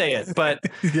hate to say it, but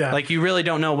like, you really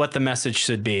don't know what the message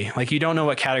should be. Like, you don't know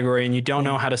what category, and you don't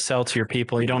know how to sell to your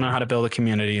people. You don't know how to build a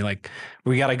community. Like,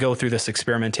 we got to go through this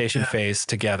experimentation phase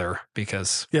together,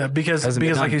 because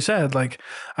like you said, like,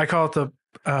 I call it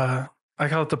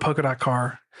the polka dot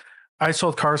car. I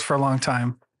sold cars for a long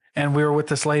time, and we were with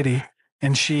this lady,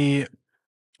 and we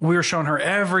were showing her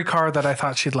every car that I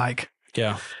thought she'd like.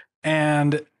 Yeah.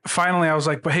 And finally I was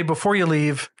like, but hey, before you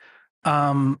leave,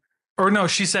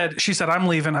 she said, I'm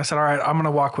leaving. I said, all right, I'm going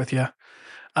to walk with you.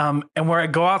 And where I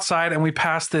go outside and we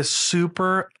pass this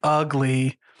super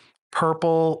ugly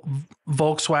purple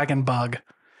Volkswagen Bug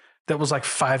that was like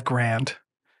 $5,000. It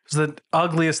was the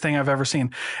ugliest thing I've ever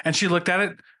seen. And she looked at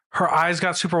it, her eyes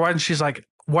got super wide, and she's like,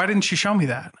 why didn't you show me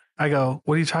that? I go,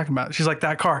 what are you talking about? She's like,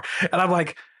 that car. And I'm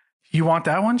like, you want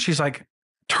that one? She's like,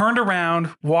 turned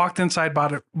around, walked inside,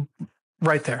 bought it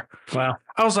right there. Wow.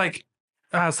 I was like,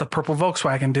 it's the purple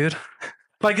Volkswagen, dude.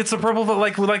 Like, it's the purple,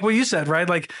 like what you said, right?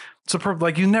 Like, it's a purple,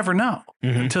 like, you never know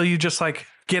until you just like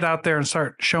get out there and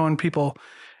start showing people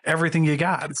everything you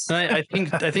got. I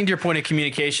think your point of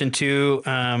communication too,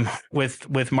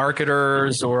 with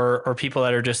marketers or people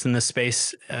that are just in this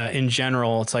space in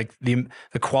general, it's like the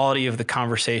quality of the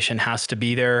conversation has to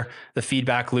be there. The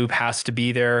feedback loop has to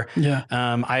be there. Yeah.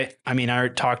 I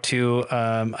talked to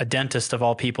a dentist of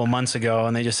all people months ago,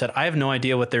 and they just said, I have no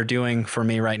idea what they're doing for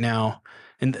me right now.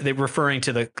 And they're referring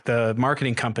to the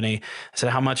marketing company. I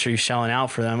said, how much are you shelling out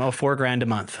for them? Oh, $4,000 a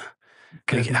month.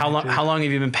 Like, how long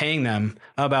have you been paying them?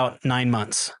 About 9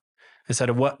 months. I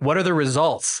said, what are the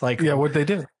results? Like, what'd they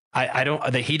do?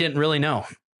 He didn't really know.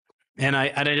 And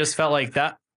I just felt like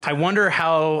that. I wonder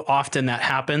how often that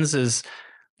happens, is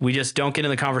we just don't get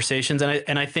in the conversations.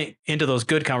 And I think into those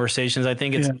good conversations, I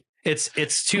think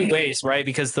it's two ways, right?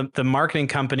 Because the marketing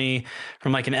company,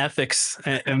 from like an ethics,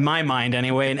 in my mind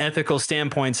anyway, an ethical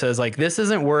standpoint, says like, this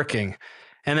isn't working.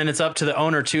 And then it's up to the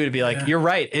owner too to be like, you're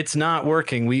right, it's not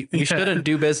working. We shouldn't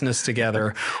do business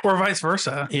together, or vice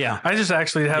versa. Yeah, I just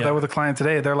actually had that with a client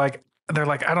today. They're like,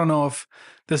 I don't know if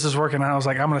this is working. And I was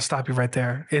like, I'm going to stop you right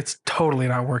there. It's totally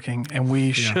not working, and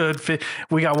we should.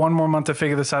 We got 1 more month to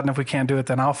figure this out, and if we can't do it,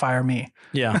 then I'll fire me.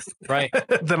 Yeah, right.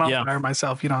 Then I'll fire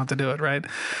myself. You don't have to do it, right?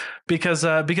 Because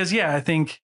I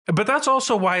think. But that's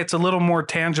also why it's a little more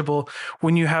tangible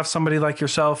when you have somebody like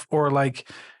yourself, or like,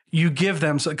 you give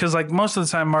them, because like most of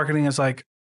the time marketing is like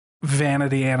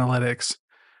vanity analytics,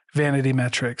 vanity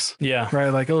metrics. Yeah. Right.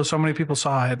 Like, oh, so many people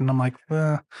saw it. And I'm like,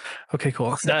 well, okay,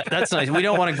 cool. That's nice. We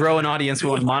don't want to grow an audience. We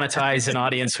want to monetize an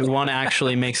audience. We want to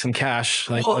actually make some cash.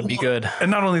 Like, that would be good.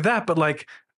 And not only that, but like,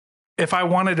 if I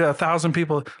wanted 1,000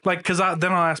 people, like, because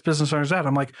then I'll ask business owners that.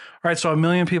 I'm like, all right, so 1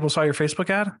 million people saw your Facebook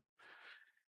ad,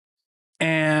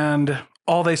 and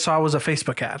all they saw was a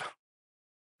Facebook ad.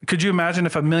 could you imagine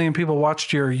if 1 million people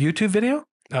watched your YouTube video?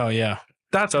 Oh yeah.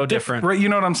 That's so different. Right? You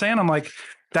know what I'm saying? I'm like,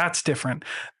 that's different.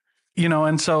 You know,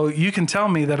 and so you can tell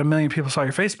me that 1 million people saw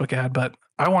your Facebook ad, but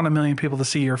I want 1 million people to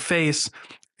see your face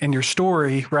and your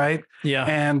story, right? Yeah.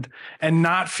 And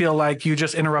not feel like you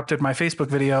just interrupted my Facebook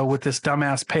video with this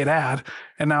dumbass paid ad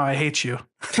and now I hate you.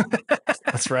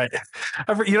 That's right.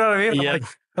 You know what I mean? Yeah. Like,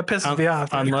 that pisses me off.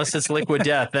 Unless it's liquid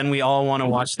death, then we all want to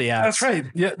watch the ads. That's right.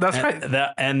 Yeah, that's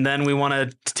right. And then we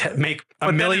want to make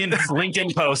a million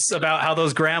LinkedIn posts about how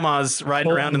those grandmas riding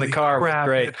around in the car was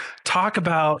great. Talk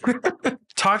about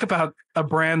a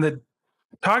brand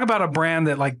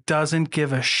that like doesn't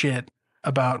give a shit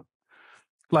about,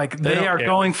 like, they are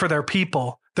going for their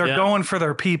people. They're going for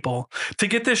their people. To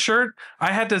get this shirt,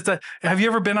 I had to. Have you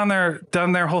ever been on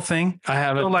done their whole thing? I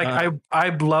haven't. So like, I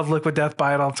love Liquid Death.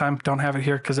 Buy it all the time. Don't have it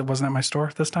here because it wasn't at my store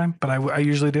this time, but I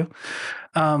usually do.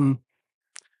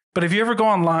 But if you ever go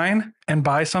online and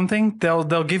buy something,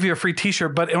 they'll give you a free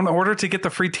T-shirt. But in order to get the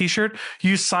free T-shirt,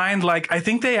 you signed, like, I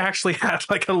think they actually had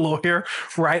like a lawyer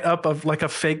write up of like a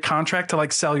fake contract to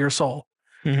like sell your soul.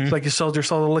 Mm-hmm. It's like you sold your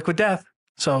soul to Liquid Death.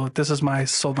 So this is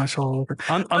sold my soul.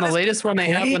 On the latest one they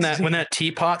have, when that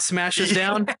teapot smashes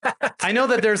down, I know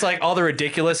that there's like all the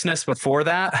ridiculousness before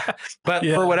that, but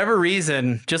for whatever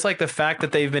reason, just like the fact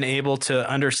that they've been able to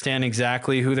understand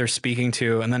exactly who they're speaking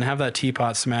to and then have that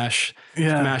teapot smash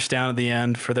down at the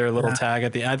end for their little tag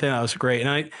at the end, I think that was great.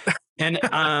 And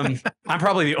I'm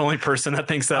probably the only person that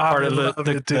thinks that part of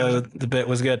the bit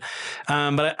was good.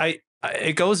 But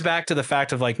it goes back to the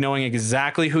fact of like knowing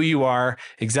exactly who you are,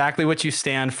 exactly what you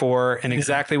stand for, and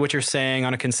exactly what you're saying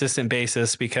on a consistent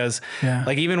basis. Because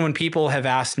like, even when people have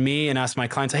asked me and asked my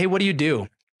clients, hey, what do you do?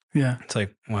 Yeah. It's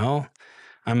like, well,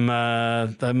 I'm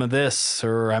a this,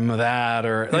 or I'm a that,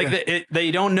 or like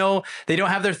they don't know, they don't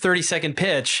have their 30-second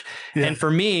pitch. And for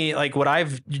me, like, what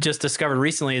I've just discovered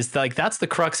recently is like, that's the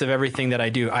crux of everything that I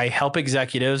do. I help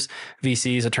executives,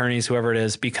 VCs, attorneys, whoever it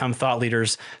is, become thought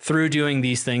leaders through doing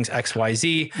these things, X, Y,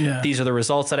 Z. These are the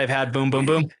results that I've had. Boom, boom,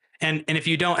 boom. And if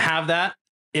you don't have that,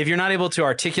 if you're not able to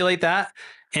articulate that,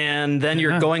 and then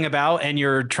you're going about and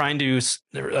you're trying to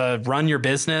run your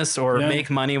business or make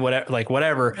money,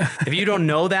 whatever. If you don't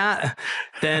know that,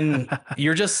 then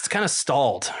you're just kind of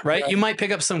stalled, right? You might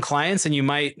pick up some clients and you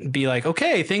might be like,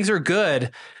 okay, things are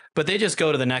good, but they just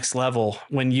go to the next level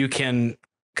when you can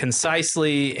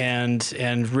concisely and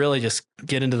really just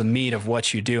get into the meat of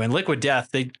what you do. And Liquid Death,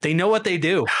 they know what they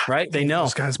do, right? They know.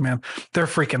 Those guys, man, they're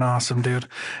freaking awesome, dude.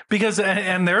 Because,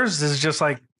 and theirs is just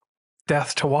like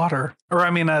death to water, or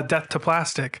death to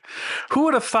plastic. Who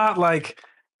would have thought, like,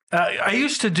 they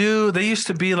used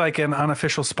to be like an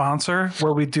unofficial sponsor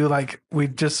where we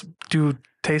just do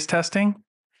taste testing,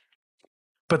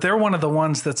 but they're one of the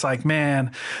ones that's like,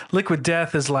 man, Liquid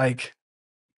Death is like,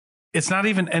 it's not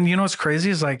even, and you know what's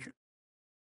crazy is, like,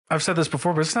 I've said this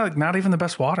before, but it's not even the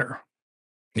best water.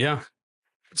 Yeah.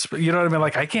 You know what I mean?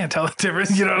 Like, I can't tell the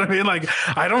difference. You know what I mean? Like,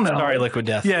 I don't know. Sorry, Liquid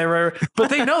Death. Yeah, right. But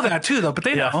they know that too, though. But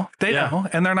they know. They know.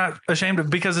 And they're not ashamed of,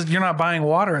 because you're not buying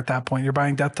water at that point. You're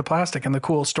buying death to plastic and the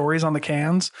cool stories on the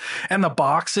cans and the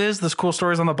boxes, this cool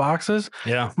stories on the boxes.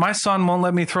 Yeah. My son won't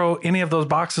let me throw any of those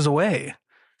boxes away.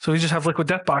 So we just have Liquid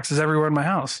Death boxes everywhere in my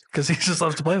house because he just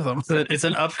loves to play with them. It's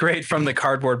an upgrade from the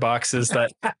cardboard boxes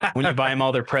that when you buy them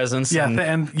all their presents. Yeah,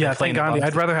 thank Gandhi.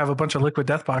 I'd rather have a bunch of Liquid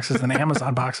Death boxes than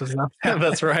Amazon boxes.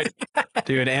 That's right.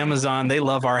 Dude, Amazon, they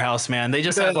love our house, man. They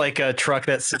just have like a truck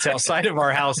that sits outside of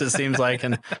our house, it seems like,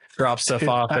 and drops stuff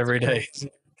off every day.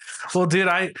 Well, dude,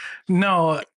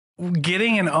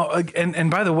 getting and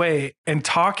by the way, and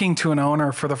talking to an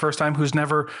owner for the first time who's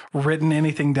never written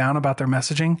anything down about their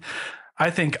messaging, I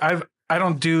think I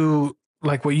don't do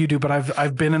like what you do, but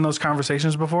I've been in those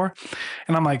conversations before,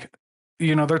 and I'm like,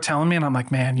 they're telling me, and I'm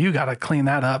like, man, you got to clean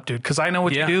that up, dude. Cause I know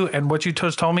what you do. And what you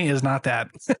just told me is not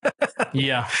that.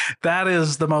 Yeah. That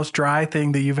is the most dry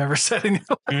thing that you've ever said in your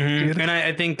life. Mm-hmm. And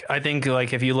I think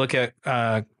like, if you look at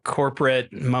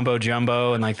corporate mumbo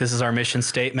jumbo and like, this is our mission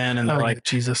statement, and they're like,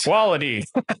 Jesus, quality,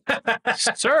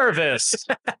 service,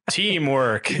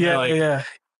 teamwork. Yeah.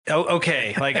 Oh,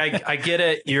 okay. Like, I get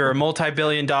it. You're a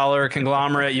multi-billion-dollar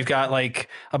conglomerate. You've got like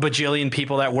a bajillion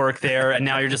people that work there. And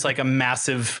now you're just like a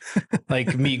massive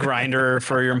like meat grinder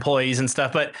for your employees and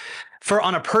stuff. But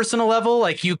on a personal level,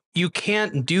 like you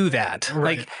can't do that.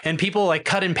 Right. Like, and people like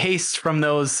cut and paste from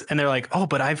those and they're like, oh,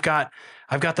 but I've got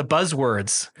the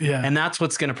buzzwords. Yeah. And that's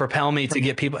what's going to propel me to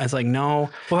get people. It's like, no,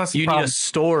 you need a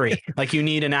story. Like, you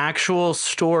need an actual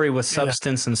story with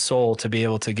substance and soul to be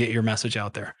able to get your message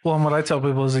out there. Well, and what I tell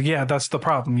people is, like, that's the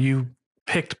problem. You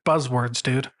picked buzzwords,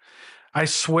 dude. I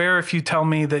swear, if you tell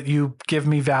me that you give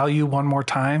me value one more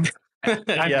time,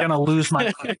 I'm going to lose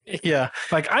my mind. Yeah.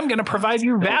 Like, I'm going to provide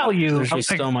you value. There's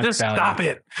just so much value. Stop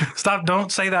it. Stop.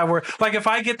 Don't say that word. Like, if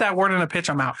I get that word in a pitch,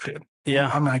 I'm out, dude.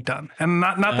 Yeah. I'm like done. And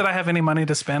not that I have any money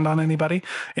to spend on anybody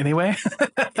anyway.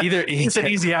 It's an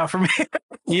easy out for me.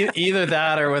 Either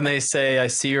that or when they say, I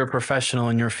see you're a professional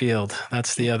in your field.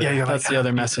 That's the other, that's the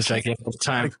other message I get all the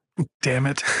time. Like, damn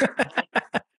it.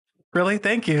 Really?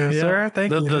 Thank you, sir.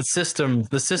 Thank you.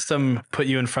 The system put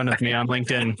you in front of me on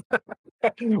LinkedIn.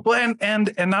 Well,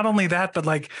 and not only that, but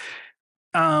like,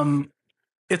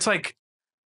 it's like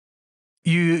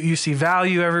you see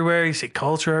value everywhere. You see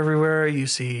culture everywhere. You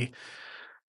see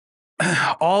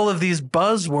all of these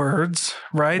buzzwords,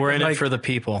 right? We're in like, it for the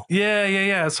people.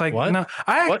 Yeah. It's like, what? No,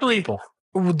 I actually,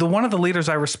 what one of the leaders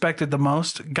I respected the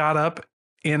most got up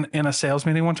in a sales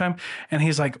meeting one time, and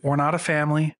he's like, "We're not a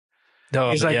family."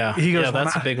 Oh, he's like, yeah. He goes, yeah,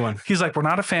 that's a big one. He's like, "We're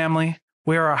not a family.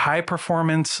 We are a high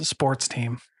performance sports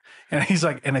team." And he's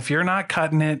like, "And if you're not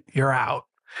cutting it, you're out."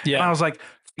 Yeah. And I was like,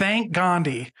 "Thank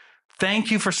Gandhi.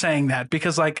 Thank you for saying that."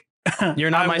 Because like, you're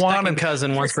not my second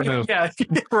cousin once removed. Yeah,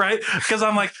 right. Because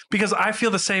I'm like, because I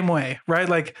feel the same way, right?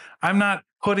 Like, I'm not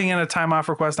putting in a time off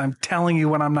request. I'm telling you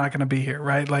when I'm not going to be here,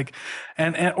 right? Like,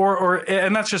 and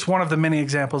that's just one of the many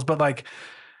examples. But like,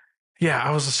 yeah,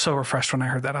 I was so refreshed when I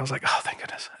heard that. I was like, oh, thank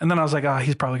goodness. And then I was like, oh,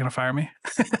 he's probably going to fire me.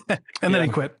 And then he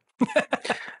quit.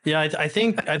 Yeah, I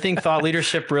think thought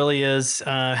leadership really is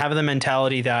having the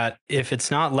mentality that if it's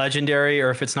not legendary or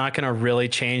if it's not going to really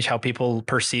change how people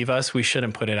perceive us, we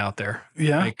shouldn't put it out there.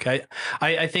 Yeah, like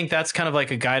I think that's kind of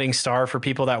like a guiding star for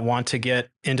people that want to get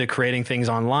into creating things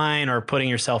online or putting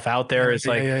yourself out there. It's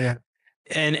like,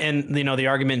 And you know, the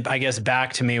argument, I guess,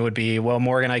 back to me would be, well,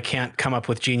 Morgan, I can't come up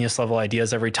with genius level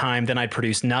ideas every time. Then I'd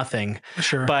produce nothing.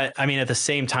 Sure. But I mean, at the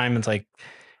same time, it's like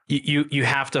you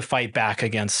have to fight back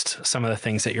against some of the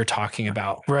things that you're talking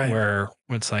about, right? Where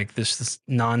it's like this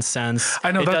nonsense.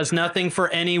 I know it does nothing for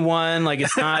anyone. Like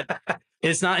it's not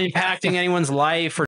impacting anyone's life or